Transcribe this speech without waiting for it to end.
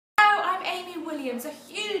Williams, a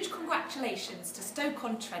huge congratulations to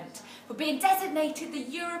Stoke-on-Trent for being designated the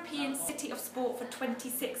European City of Sport for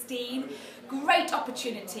 2016. Great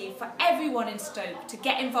opportunity for everyone in Stoke to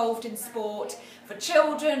get involved in sport, for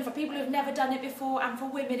children, for people who've never done it before, and for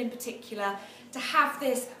women in particular, to have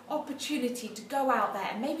this opportunity to go out there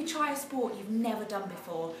and maybe try a sport you've never done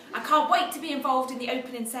before. I can't wait to be involved in the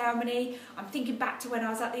opening ceremony. I'm thinking back to when I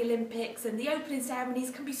was at the Olympics, and the opening ceremonies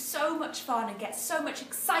can be so much fun and get so much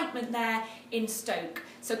excitement there in Stoke.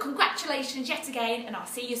 So congratulations yet again, and I'll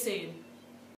see you soon.